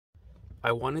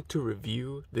I wanted to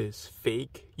review this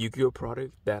fake Yugioh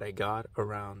product that I got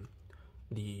around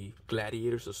the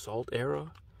Gladiators Assault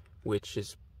era, which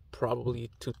is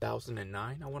probably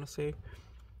 2009, I want to say.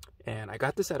 And I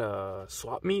got this at a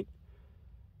swap meet.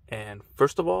 And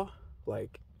first of all,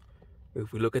 like,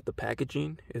 if we look at the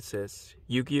packaging, it says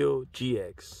Yugioh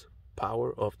GX,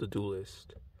 Power of the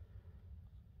Duelist.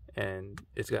 And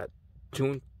it's got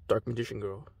Toon Dark Magician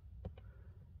Girl.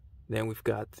 Then we've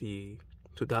got the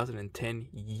 2010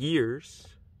 years,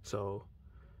 so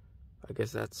I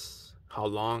guess that's how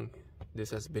long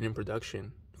this has been in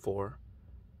production for.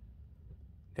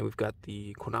 Then we've got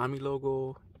the Konami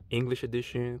logo, English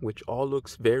edition, which all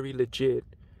looks very legit.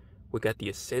 We got the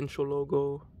Essential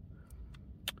logo.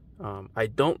 I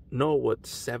don't know what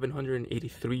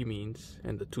 783 means,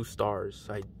 and the 2 stars,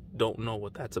 I don't know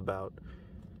what that's about.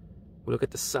 We look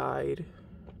at the side,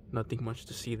 nothing much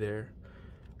to see there.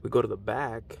 We go to the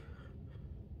back,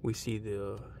 we see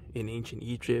in ancient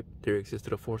Egypt, there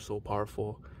existed a force so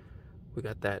powerful. We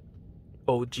got that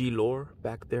OG lore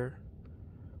back there.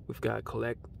 We've got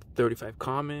collect 35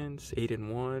 commons, 8 in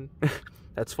 1.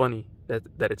 That's funny that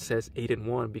it says 8 in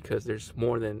 1 because there's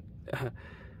more than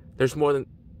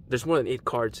 8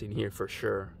 cards in here for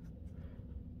sure.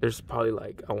 There's probably,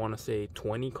 like, I want to say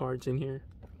 20 cards in here.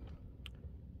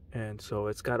 And so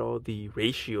it's got all the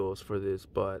ratios for this,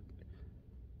 but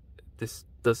this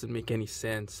doesn't make any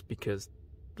sense because,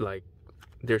 like,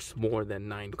 there's more than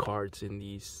 9 cards in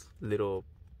these little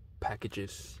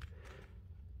packages.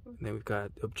 And then we've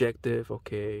got objective,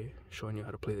 okay, showing you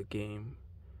how to play the game.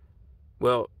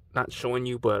 Well, not showing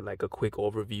you, but like a quick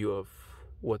overview of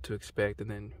what to expect. And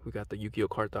then we got the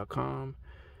yugiohtcg.com.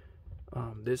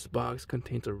 This box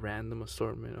contains a random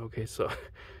assortment. Okay, so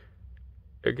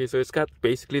it's got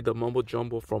basically the mumbo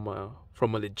jumbo from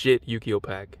a legit Yu-Gi-Oh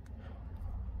pack.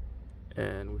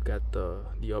 And we've got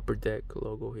the upper deck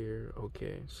logo here.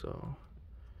 Okay, so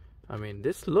I mean,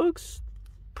 this looks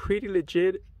pretty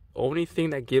legit. Only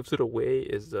thing that gives it away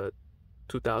is the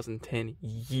 2010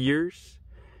 years.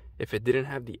 If it didn't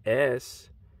have the S,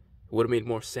 it would have made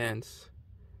more sense,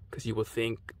 because you would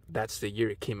think that's the year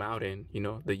it came out in, you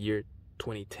know, the year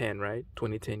 2010, right?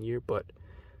 2010 year. But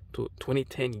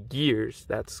 2010 years,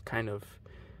 that's kind of,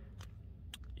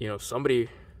 you know, somebody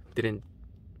didn't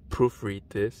proofread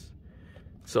this.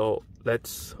 So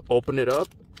let's open it up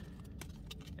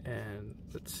and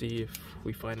let's see if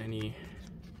we find any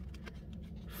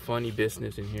funny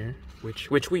business in here,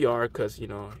 which we are, because, you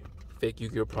know, fake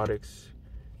Yu-Gi-Oh products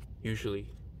usually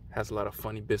has a lot of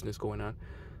funny business going on.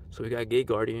 So we got Gate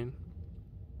Guardian,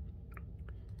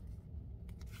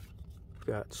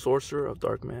 we got Sorcerer of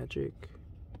Dark Magic.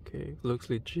 Okay, looks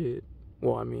legit.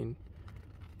 Well, I mean,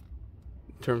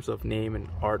 in terms of name and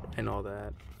art and all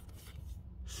that.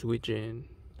 Suijin.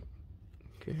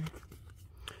 Okay.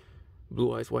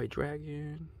 Blue Eyes White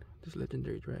Dragon. This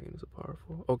legendary dragon is a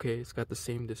powerful. Okay, it's got the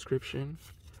same description.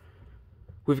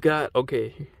 We've got,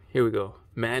 okay, here we go.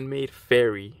 Man-made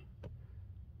fairy.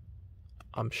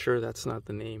 I'm sure that's not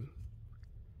the name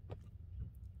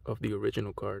of the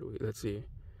original card. Let's see.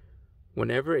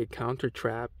 Whenever a counter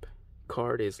trap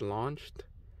card is launched,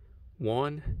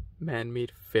 one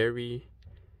man-made fairy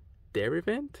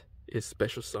derivant is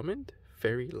special summoned.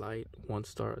 Fairy light,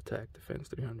 1-star attack, defense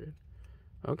 300.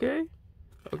 Okay.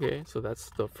 Okay, so that's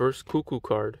the first cuckoo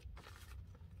card.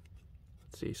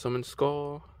 Let's see, Summon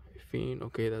Skull, Fiend.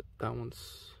 Okay, that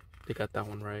one's, they got that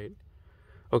one right.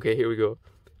 Okay, here we go.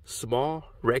 Small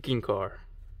Wrecking Car.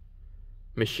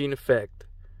 Machine effect.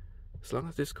 As long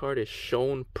as this card is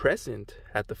shown present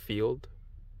at the field.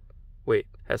 Wait,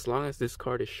 as long as this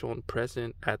card is shown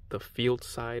present at the field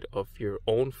side of your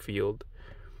own field.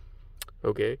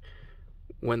 Okay.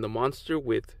 When the monster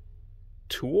with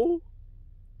Tool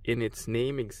in its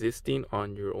name existing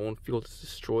on your own field is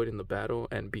destroyed in the battle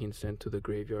and being sent to the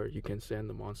graveyard, you can send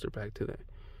the monster back to that.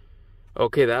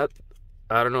 Okay, that,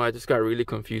 I don't know, I just got really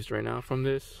confused right now from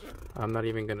this. I'm not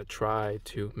even gonna try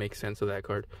to make sense of that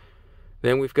card.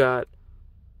 Then we've got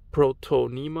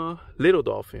Protonema Little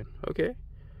Dolphin. Okay,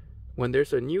 when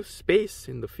there's a new space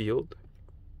in the field,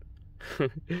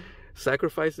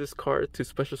 sacrifice this card to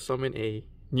special summon a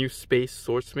new space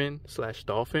swordsman /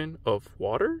 dolphin of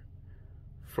water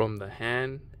from the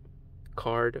hand,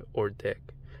 card, or deck.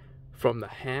 From the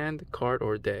hand, card,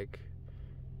 or deck.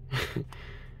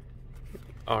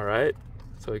 Alright,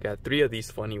 so we got 3 of these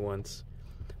funny ones.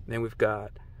 Then we've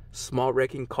got Small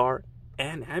Wrecking Car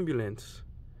and Ambulance.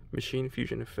 Machine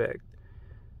fusion effect.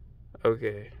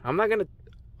 Okay, I'm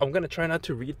gonna try not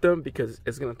to read them because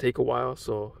it's gonna take a while,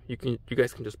 so you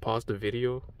guys can just pause the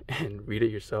video and read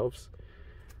it yourselves.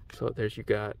 So there's, you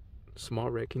got Small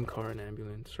wrecking car and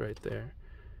ambulance right there.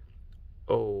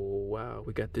 Oh wow,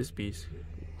 we got this beast,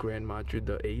 Grand Madrid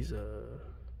the Aza.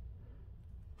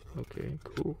 Okay,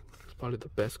 cool. It's probably the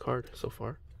best card so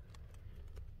far.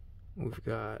 We've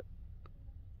got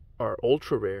our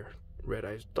ultra rare Red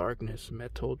Eyes Darkness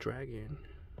Metal Dragon.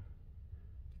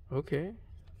 Okay,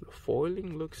 the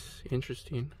foiling looks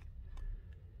interesting.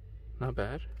 Not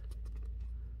bad.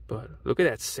 But look at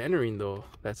that centering though.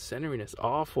 That centering is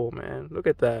awful, man. Look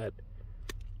at that.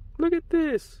 Look at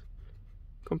this.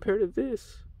 Compared to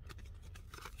this.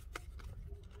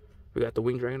 We got the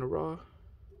Winged Dragon of Ra.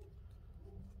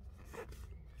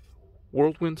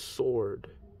 Whirlwind Sword.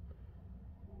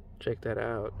 Check that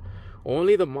out.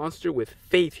 Only the monster with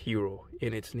Faith Hero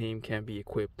in its name can be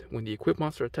equipped. When the equipped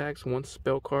monster attacks, one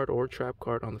spell card or trap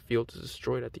card on the field is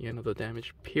destroyed at the end of the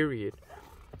damage period.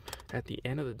 At the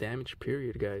end of the damage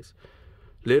period, guys.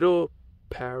 Little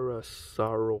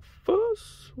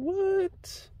Parasaurolophus?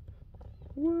 What?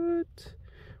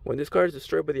 When this card is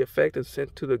destroyed by the effect and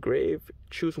sent to the grave,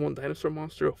 choose one dinosaur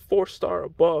monster 4-star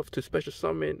above to special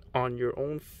summon on your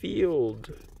own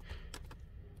field.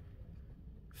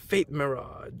 Fate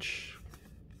Mirage.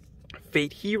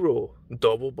 Fate Hero.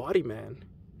 Double Body Man.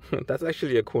 That's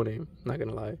actually a cool name, not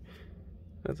gonna lie.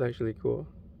 That's actually cool.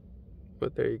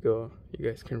 But there you go. You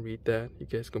guys can read that. You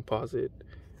guys can pause it.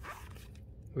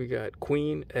 We got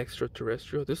Queen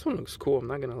Extraterrestrial. This one looks cool, I'm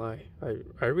not gonna lie.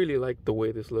 I really like the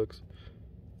way this looks.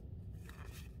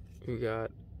 We got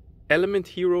Element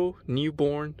Hero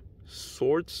Newborn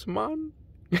Swordsman.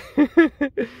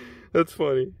 That's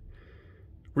funny.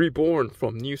 Reborn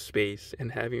from new space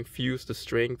and having fused the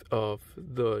strength of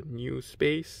the new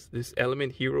space, this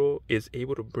element hero is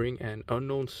able to bring an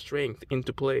unknown strength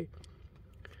into play.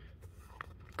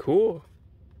 Cool.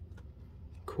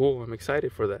 I'm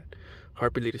excited for that.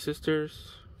 Harpy Lady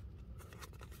Sisters.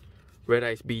 Red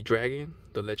Eyes Bee Dragon,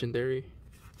 the legendary.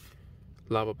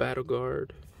 Lava Battle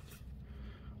Guard.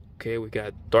 Okay, we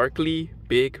got Darkly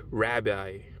Big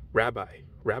Rabbi?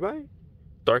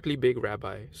 Darkly Big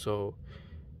Rabbi. So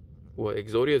what,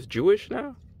 Exodia is Jewish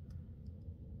now?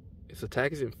 His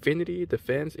attack is infinity,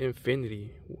 defense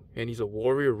infinity, and he's a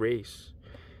warrior race.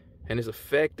 And his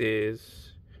effect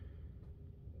is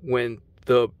when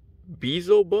the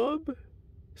Beelzebub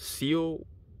seal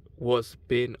was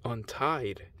been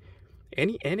untied,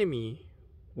 any enemy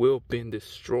will been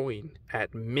destroyed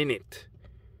at minute.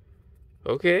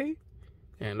 Okay?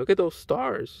 And look at those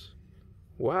stars.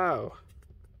 Wow.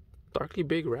 Darkly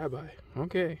Big Rabbi.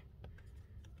 Okay.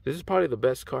 This is probably the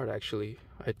best card, actually.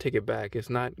 I take it back.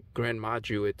 It's not Grand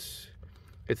Maju. It's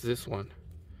this one.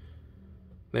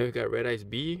 Then we got Red Eyes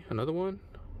B, another one.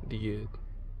 The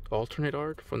alternate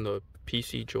art from the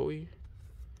PC Joey.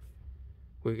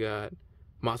 We got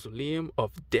Mausoleum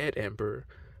of Dead Emperor.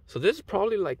 So this is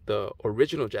probably like the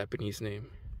original Japanese name.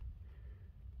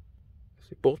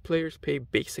 See, both players pay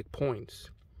basic points.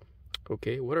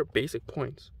 Okay, what are basic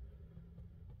points?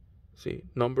 See,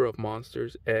 number of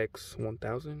monsters X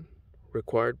 1000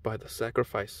 required by the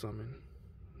sacrifice summon.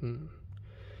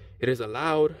 It is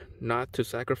allowed not to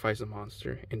sacrifice a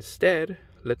monster. Instead,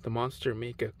 let the monster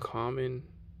make a common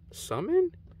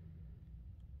summon.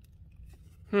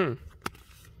 And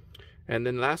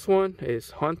then last one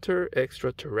is Hunter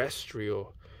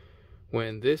Extraterrestrial.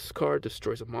 When this card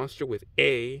destroys a monster with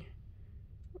a,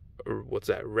 or what's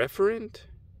that, referent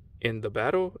in the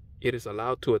battle, it is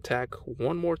allowed to attack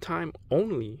one more time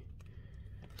only.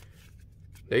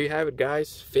 There you have it,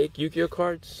 guys. Fake Yu-Gi-Oh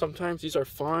cards. Sometimes these are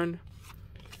fun.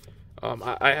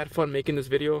 I had fun making this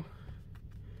video.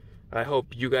 I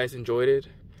hope you guys enjoyed it.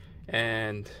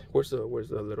 And where's the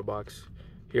little box?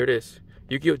 Here it is.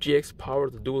 Yu-Gi-Oh GX Power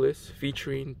of the Duelist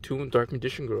featuring Toon Dark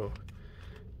Magician Girl.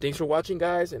 Thanks for watching,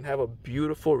 guys, and have a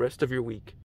beautiful rest of your week.